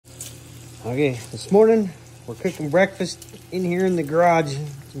Okay, this morning we're cooking breakfast in here in the garage.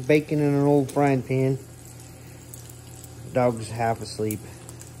 Some bacon in an old frying pan. The dog's half asleep.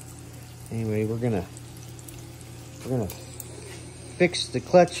 Anyway, we're gonna fix the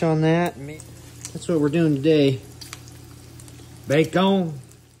clutch on that. That's what we're doing today. Bacon.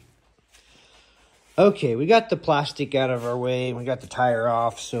 Okay, we got the plastic out of our way. We got the tire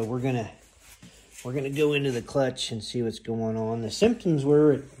off, so we're gonna go into the clutch and see what's going on. The symptoms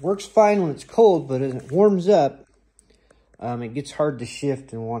were it works fine when it's cold, but as it warms up, it gets hard to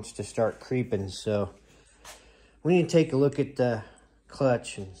shift and wants to start creeping. So we need to take a look at the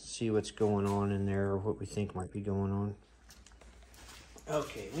clutch and see what's going on in there, or what we think might be going on.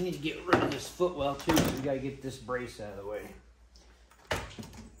 Okay, we need to get rid of this footwell too, so we gotta get this brace out of the way.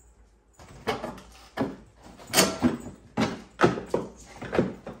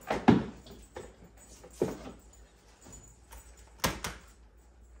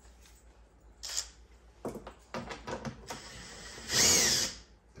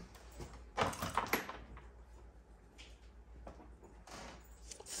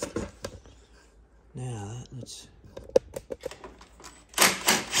 Now let's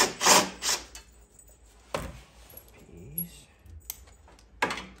piece.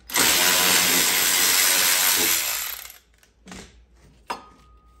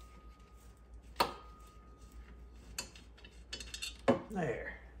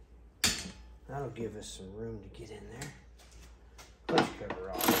 There. That'll give us some room to get in there. Clutch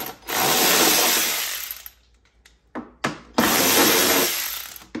cover off.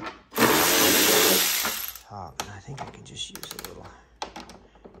 I think I can just use a little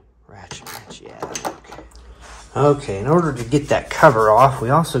ratchet wrench. Yeah, okay. Okay, in order to get that cover off, we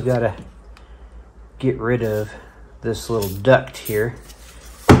also got to get rid of this little duct here,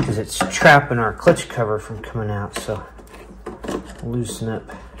 because it's trapping our clutch cover from coming out. So loosen up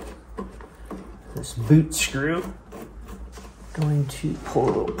this boot screw. Going to pull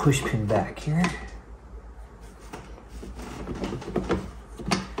a little push pin back here,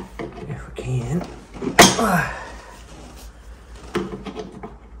 if we can.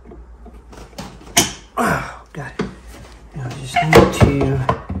 Oh, God. Now I just need to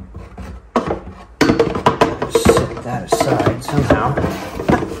set that aside somehow.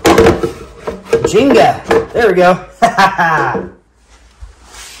 Jenga! There we go.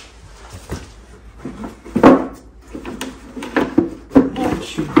 That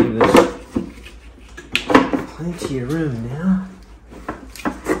should give us plenty of room now.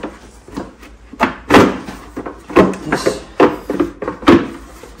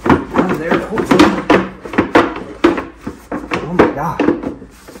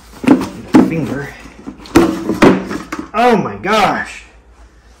 Finger. Oh my gosh.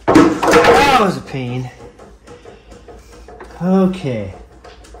 That was a pain. Okay.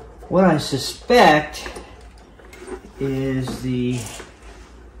 What I suspect is the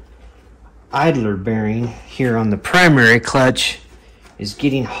idler bearing here on the primary clutch is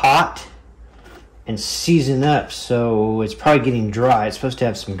getting hot and seizing up, so it's probably getting dry. It's supposed to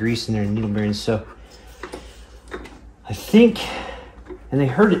have some grease in there and needle bearings, so I think, and they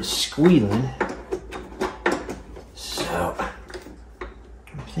heard it squealing, so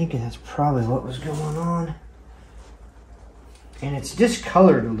I'm thinking that's probably what was going on. And it's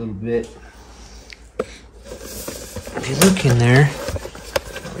discolored a little bit. If you look in there,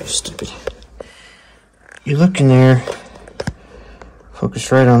 very stupid. You look in there, focus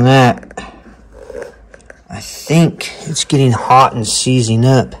right on that. I think it's getting hot and seizing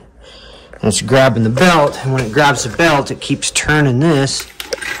up. And it's grabbing the belt, and when it grabs the belt, it keeps turning this,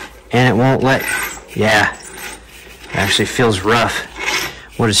 and it won't let, yeah, it actually feels rough.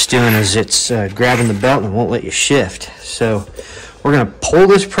 What it's doing is it's grabbing the belt and it won't let you shift. So we're going to pull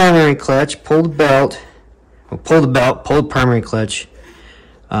this primary clutch, pull the belt, we'll pull the belt, pull the primary clutch,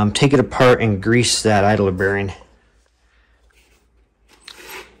 take it apart and grease that idler bearing.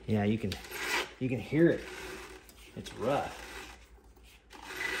 Yeah, you can hear it. It's rough.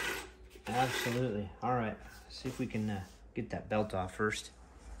 Absolutely. All right. See if we can get that belt off first.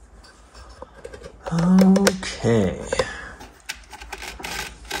 Okay.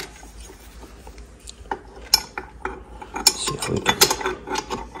 See if we can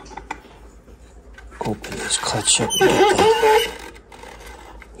open this clutch up and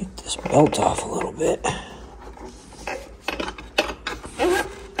get this belt off a little bit.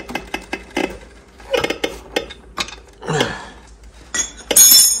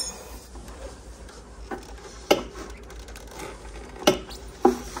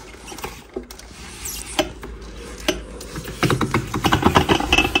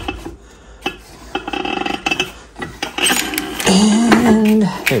 And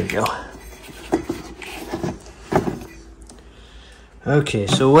there we go. Okay,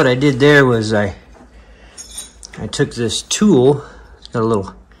 so what I did there was I took this tool, it's got a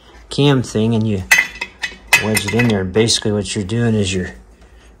little cam thing, and you wedge it in there. Basically what you're doing is you're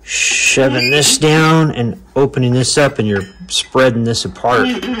shoving this down and opening this up, and you're spreading this apart,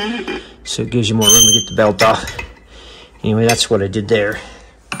 so it gives you more room to get the belt off. Anyway, that's what I did there.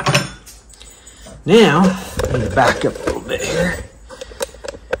 Now, I'm going to back up a little bit here.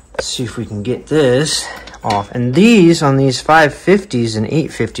 Let's see if we can get this off. And these, on these 550s and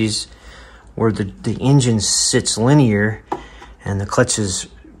 850s, where the engine sits linear and the clutches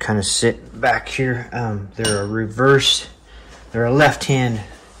kind of sit back here, they're a reverse, they're a left-hand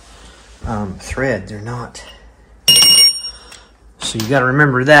thread. They're not. So you got to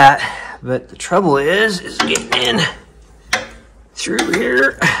remember that. But the trouble is getting in through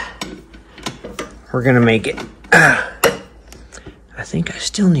here. We're gonna make it. I think I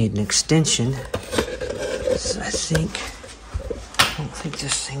still need an extension. So I don't think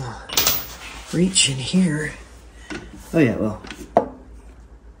this thing will reach in here. Oh yeah, well.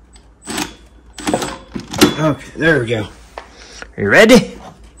 Okay, there we go. Are you ready?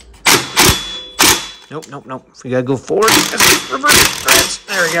 Nope. We gotta go forward. Reverse threads.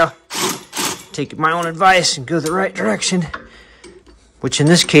 There we go. Take my own advice and go the right direction. Which in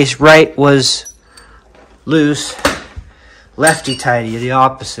this case, right was loose, lefty tighty, the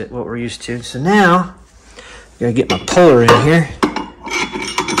opposite, what we're used to. So now, I gotta get my puller in here.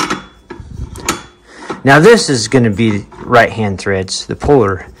 Now this is gonna be right-hand threads. The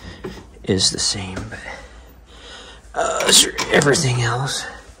puller is the same, but everything else.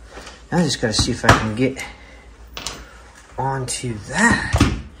 Now I just gotta see if I can get onto that.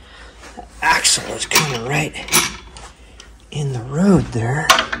 The axle is kind of right in the road there.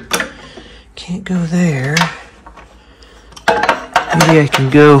 Can't go there. Maybe I can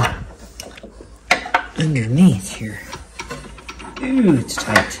go underneath here. Ooh, it's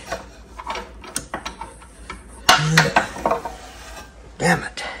tight. Damn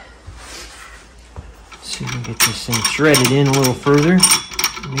it. Let's see if we can get this thing threaded in a little further.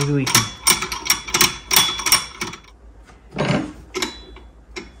 Maybe we can.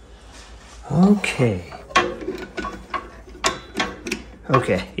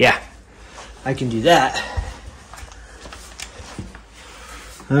 Okay, yeah. I can do that.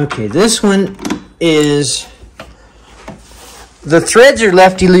 Okay, this one is, the threads are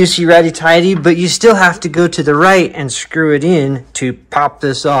lefty loosey, righty tighty, but you still have to go to the right and screw it in to pop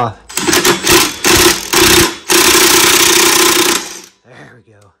this off. There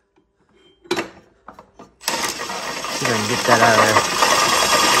we go. See if I can get that out of there.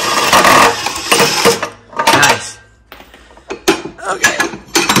 Nice. Okay.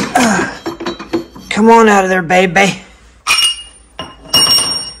 Come on out of there, baby.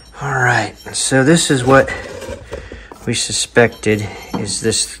 All right, so this is what we suspected, is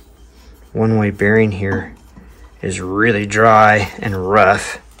this one-way bearing here is really dry and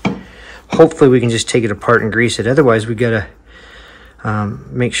rough. Hopefully we can just take it apart and grease it. Otherwise we gotta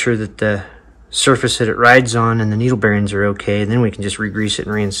make sure that the surface that it rides on and the needle bearings are okay, and then we can just re-grease it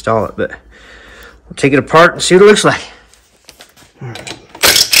and reinstall it. But we'll take it apart and see what it looks like. All right.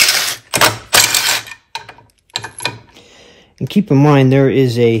 And keep in mind there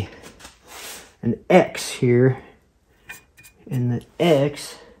is an X here, and the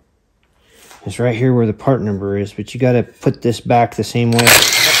X is right here where the part number is, but you got to put this back the same way.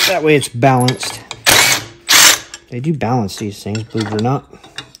 That way it's balanced. They do balance these things, believe it or not.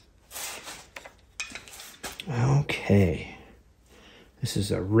 Okay. This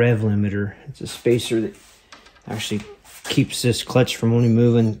is a rev limiter. It's a spacer that actually keeps this clutch from only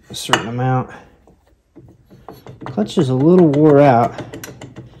moving a certain amount. Clutch is a little wore out.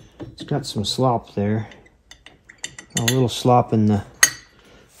 It's got some slop there. A little slop in the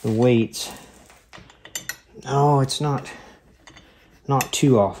weights. No, it's not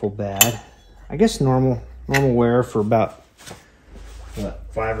too awful bad. I guess normal wear for about what,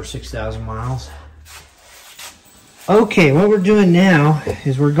 5,000 or 6,000 miles. Okay, what we're doing now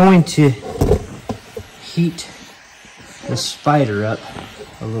is we're going to heat the spider up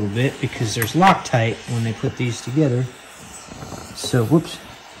a little bit, because there's Loctite when they put these together. So, whoops,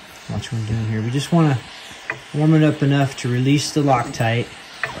 watch what I'm doing here. We just want to warm it up enough to release the Loctite,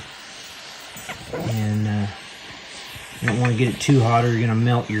 and you don't want to get it too hot or you're going to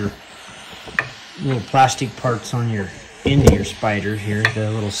melt your little plastic parts on your end of your spider here,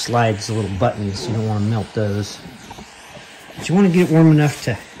 the little slides, the little buttons. You don't want to melt those, but you want to get it warm enough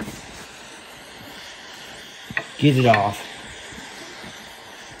to get it off.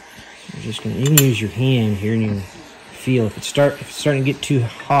 You're just gonna, you can use your hand here and you can feel if it's starting to get too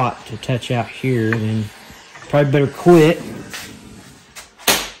hot to touch out here, then probably better quit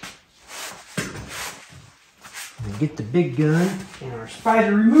get the big gun and our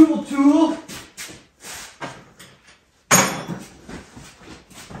spider removal tool.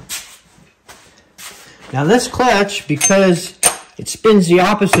 Now this clutch, because it spins the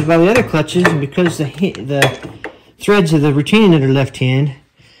opposite of all the other clutches, and because the threads of the retaining nut are left-hand,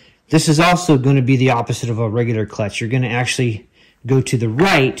 this is also going to be the opposite of a regular clutch. You're going to actually go to the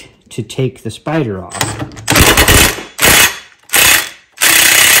right to take the spider off.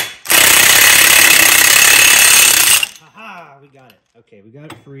 Aha, we got it. Okay, we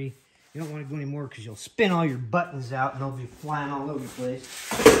got it free. You don't want to go anymore because you'll spin all your buttons out and they'll be flying all over the place.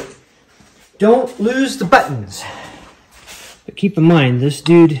 Don't lose the buttons. But keep in mind, this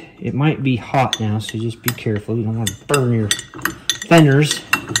dude, it might be hot now, so just be careful. You don't want to burn your fenders.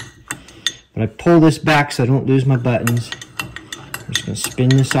 But I pull this back so I don't lose my buttons. I'm just going to spin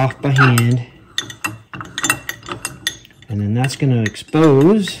this off by hand. And then that's going to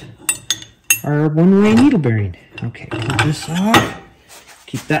expose our one-way needle bearing. Okay, pull this off.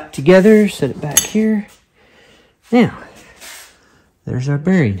 Keep that together, set it back here. Now, there's our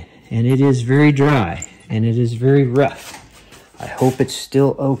bearing. And it is very dry, and it is very rough. I hope it's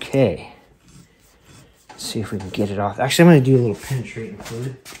still okay. Let's see if we can get it off. Actually, I'm going to do a little penetrating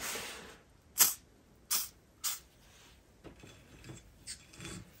fluid.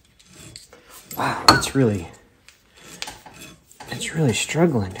 Wow, it's really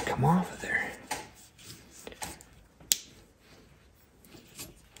struggling to come off of there.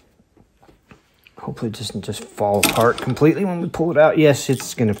 Hopefully it doesn't just fall apart completely when we pull it out. Yes,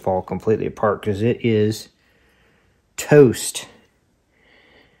 it's going to fall completely apart because it is toast.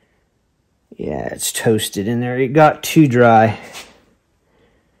 Yeah, it's toasted in there. It got too dry.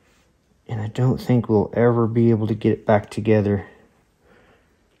 And I don't think we'll ever be able to get it back together.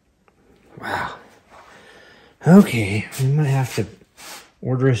 Wow. Okay, we might have to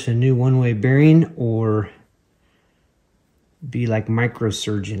order us a new one-way bearing or be like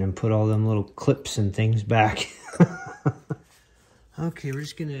microsurgeon and put all them little clips and things back. Okay, we're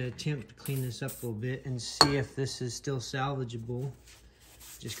just going to attempt to clean this up a little bit and see if this is still salvageable.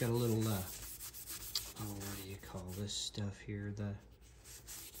 Just got a little, oh, what do you call this stuff here? The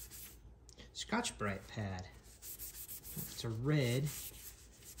Scotch-Brite pad. It's a red,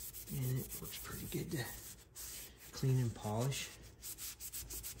 and it works pretty good to clean and polish.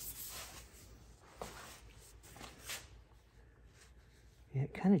 Yeah,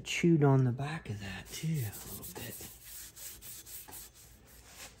 it kind of chewed on the back of that too, a little bit.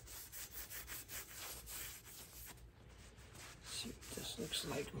 Let's see what this looks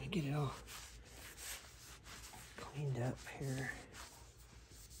like when we get it all cleaned up here.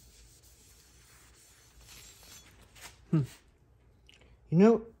 You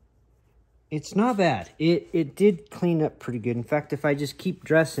know, it's not bad. It did clean up pretty good. In fact, if I just keep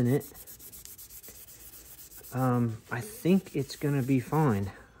dressing it, I think it's going to be fine.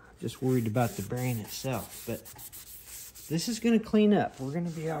 I'm just worried about the bearing itself. But this is going to clean up. We're going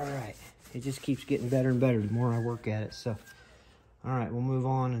to be all right. It just keeps getting better and better the more I work at it. So, all right, we'll move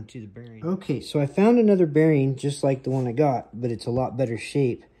on into the bearing. Okay, so I found another bearing just like the one I got, but it's a lot better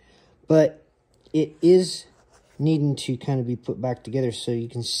shape. But it is needing to kind of be put back together. So you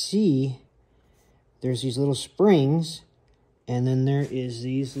can see there's these little springs, and then there is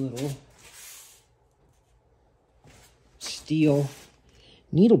these little steel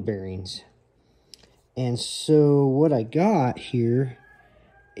needle bearings. And so what I got here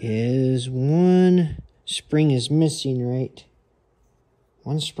is one spring is missing, right?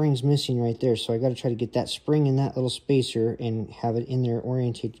 One spring's missing right there. So I got to try to get that spring in that little spacer and have it in there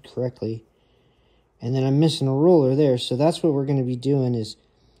orientated correctly. And then I'm missing a roller there. So that's what we're going to be doing, is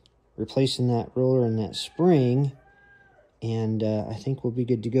replacing that roller and that spring. And I think we'll be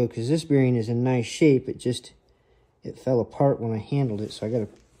good to go, because this bearing is in nice shape. It fell apart when I handled it, so I got to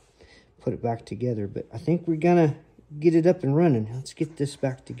put it back together. But I think we're going to get it up and running. Let's get this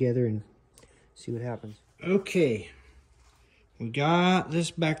back together and see what happens. Okay, we got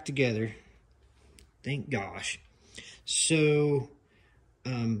this back together. Thank gosh. So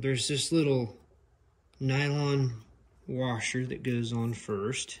there's this little nylon washer that goes on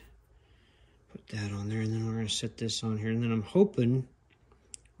first. Put that on there, and then we're going to set this on here. And then I'm hoping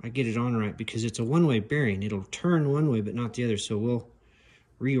I get it on right, because it's a one-way bearing. It'll turn one way but not the other, so we'll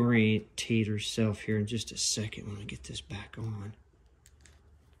reorientate ourselves here in just a second when I get this back on.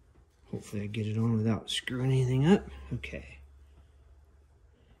 Hopefully I get it on without screwing anything up. Okay.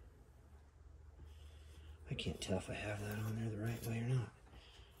 I can't tell if I have that on there the right way or not.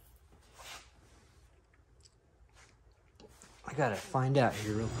 I gotta find out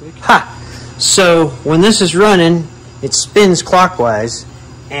here real quick. Ha! So when this is running, it spins clockwise,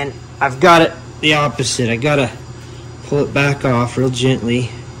 and I've got it the opposite. I gotta pull it back off real gently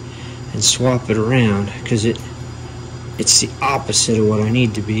and swap it around, because it's the opposite of what I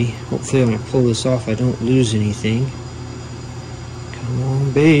need to be. Hopefully when I pull this off I don't lose anything. Come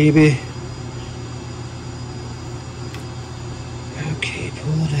on, baby. Okay,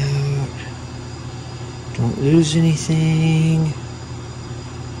 pull it out. Don't lose anything.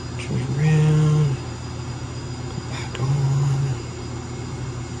 Turn around. Go back on.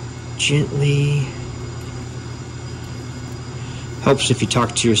 Gently. Helps if you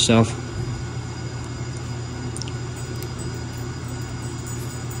talk to yourself.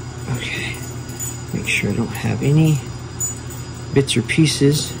 Okay. Make sure I don't have any bits or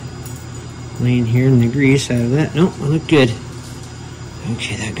pieces laying here in the grease out of that. Nope, I look good.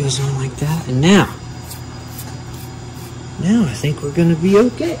 Okay, that goes on like that. And now I think we're gonna be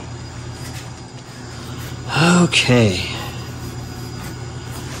okay. Okay.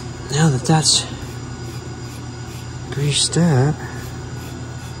 Now that that's greased up,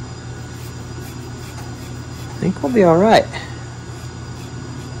 I think we'll be all right.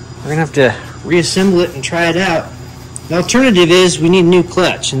 We're gonna have to reassemble it and try it out. The alternative is we need a new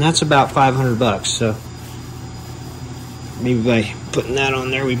clutch, and that's about 500 bucks. So maybe by putting that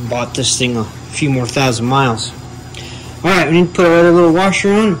on there, we bought this thing a few more thousand miles. All right, we need to put our other little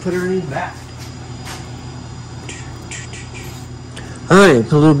washer on and put her in the back. All right,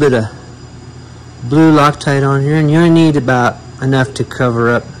 put a little bit of blue Loctite on here, and you only need about enough to cover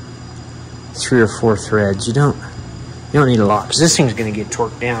up 3 or 4 threads. You don't need a lot, because this thing's going to get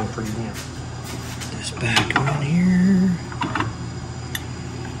torqued down pretty good. This back on here.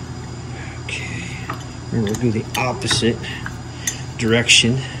 Okay, and we'll do the opposite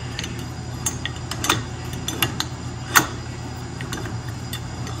direction.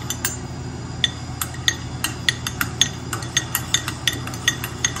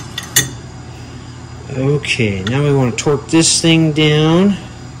 Okay, now we want to torque this thing down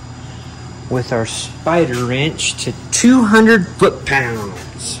with our spider wrench to 200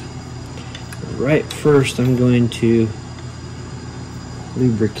 foot-pounds. Right first, I'm going to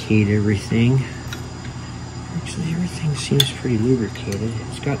lubricate everything. Actually, everything seems pretty lubricated.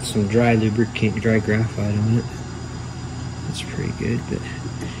 It's got some dry lubricant, dry graphite on it. That's pretty good, but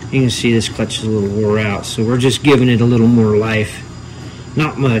you can see this clutch is a little wore out, so we're just giving it a little more life.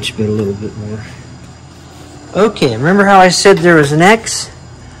 Not much, but a little bit more. Okay, remember how I said there was an X?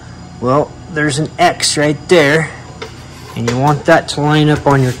 Well, there's an X right there, and you want that to line up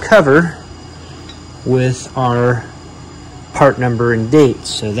on your cover with our part number and date,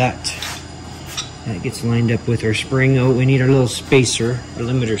 so that gets lined up with our spring. Oh, we need our little spacer, our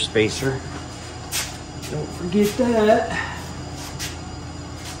limiter spacer. Don't forget that.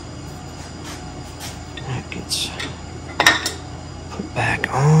 That gets put back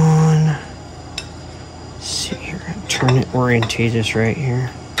on. See here, turn it, orientate this right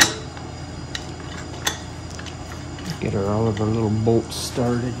here. Get all of our little bolts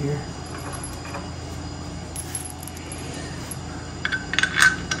started here.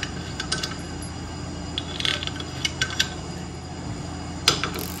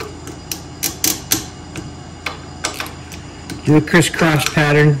 Do a crisscross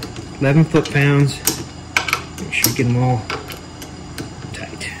pattern, 11 foot-pounds. Make sure you get them all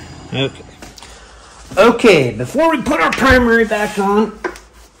tight. Okay. Okay, before we put our primary back on,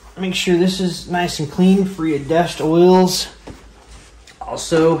 make sure this is nice and clean, free of dust, oils.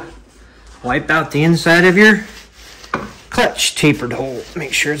 Also, wipe out the inside of your clutch tapered hole.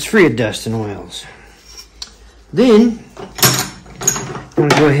 Make sure it's free of dust and oils. Then, I'm going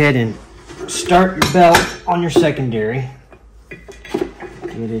to go ahead and start your belt on your secondary.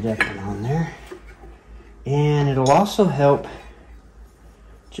 Get it up and on there. And it'll also help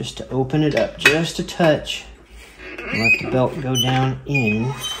just to open it up just a touch and let the belt go down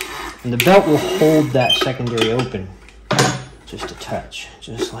in. And the belt will hold that secondary open just a touch,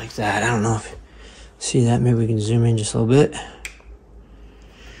 just like that. I don't know if you see that. Maybe we can zoom in just a little bit.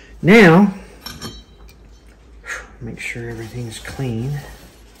 Now, make sure everything's clean.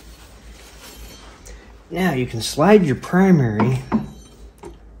 Now you can slide your primary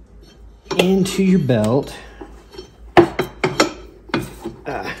into your belt.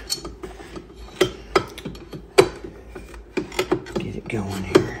 Get it going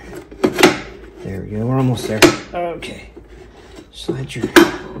here. There we go, we're almost there. Okay. Slide your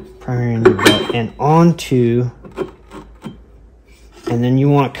primary in your belt and onto, and then you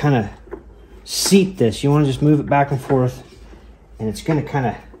want to kind of seat this. You want to just move it back and forth, and it's going to kind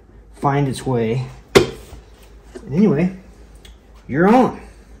of find its way. And anyway, you're on.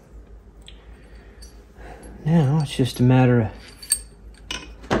 Now it's just a matter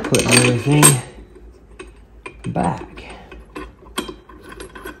of putting everything back.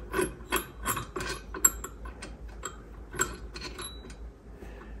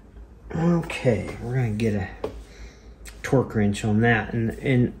 Okay, we're gonna get a torque wrench on that, and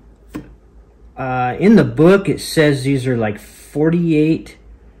in the book it says these are like 48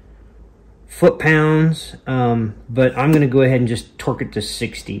 foot-pounds, but I'm gonna go ahead and just torque it to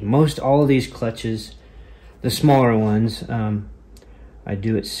 60. Most all of these clutches, the smaller ones, I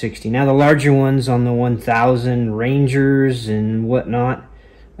do at 60. Now the larger ones on the 1000 Rangers and whatnot,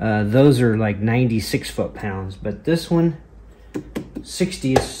 those are like 96 foot-pounds, but this one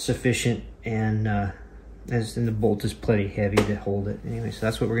 60 is sufficient, and the bolt is plenty heavy to hold it. Anyway, so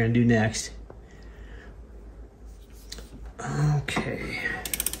that's what we're gonna do next. Okay.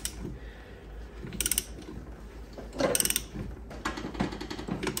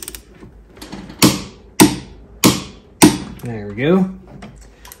 There we go.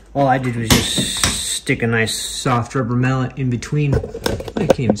 All I did was just stick a nice soft rubber mallet in between. I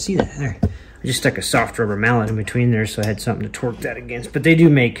can't even see that there. I just stuck a soft rubber mallet in between there so I had something to torque that against. But they do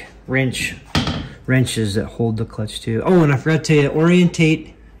make wrenches that hold the clutch too. Oh, and I forgot to tell you,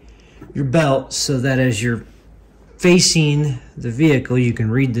 orientate your belt so that as you're facing the vehicle, you can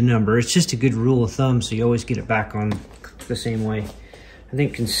read the number. It's just a good rule of thumb, so you always get it back on the same way. I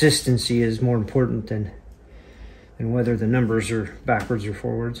think consistency is more important than whether the numbers are backwards or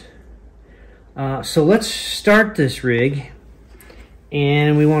forwards. So let's start this rig,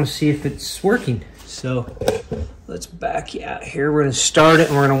 and we want to see if it's working. So let's back you out here. We're going to start it,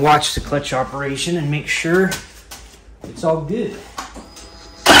 and we're going to watch the clutch operation and make sure it's all good.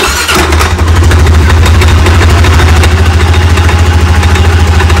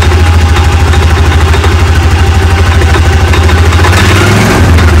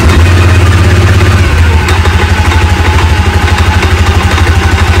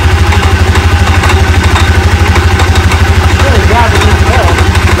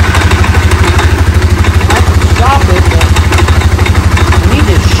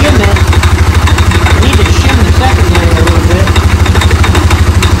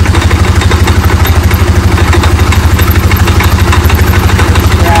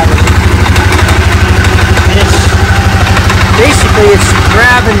 It's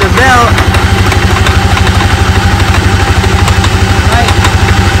grabbing the belt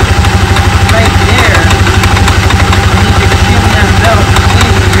right there. You need to shim that belt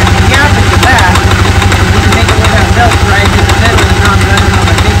in. There's a gap at the back. You need to make it where that belt's right in the middle and not running on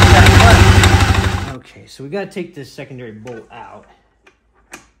the base of that clutch. Okay, so we got to take this secondary bolt out,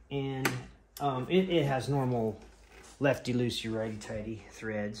 and it has normal lefty-loosey, righty-tighty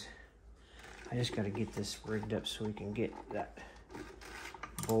threads. I just got to get this rigged up so we can get that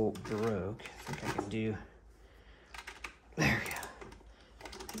bolt broke. I think I can do, there we go.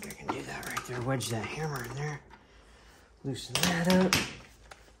 I think I can do that right there. Wedge that hammer in there. Loosen that up.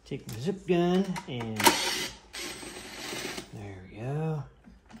 Take my zip gun and there we go.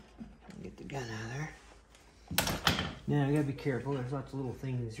 Get the gun out of there. Now I gotta be careful. There's lots of little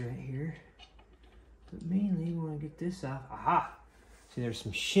things right here. But mainly you want to get this off. Aha! See, there's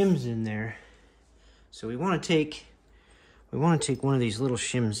some shims in there. So we want to take one of these little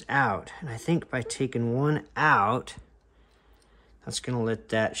shims out, and I think by taking one out, that's going to let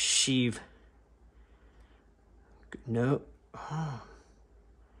that sheave. No, oh.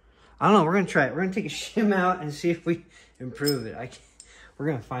 I don't know. We're going to try it. We're going to take a shim out and see if we improve it. We're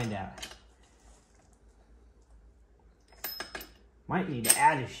going to find out. Might need to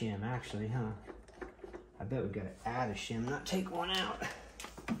add a shim, actually, huh? I bet we got to add a shim, not take one out.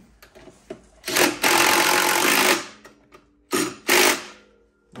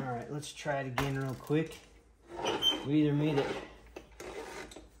 Alright, let's try it again real quick. We either made it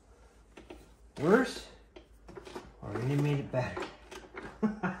worse or we made it better.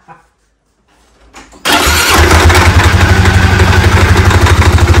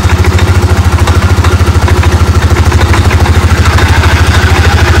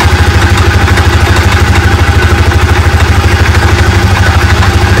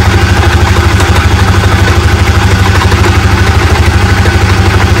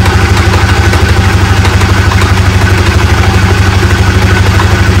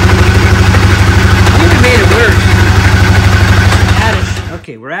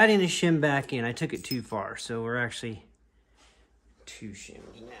 Adding a shim back in. I took it too far, so we're actually 2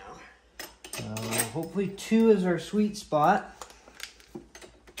 shims now. Hopefully 2 is our sweet spot.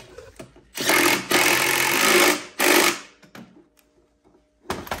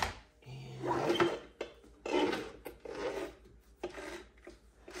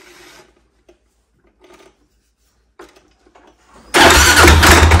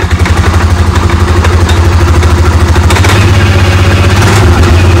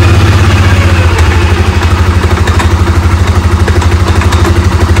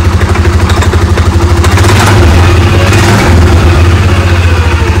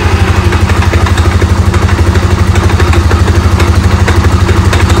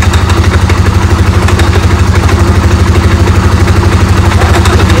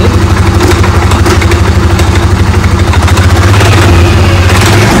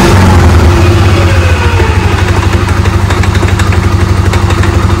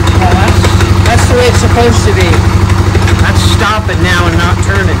 supposed to be. That's stopping now and not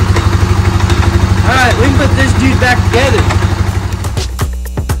turning. Alright, we can put this dude back together.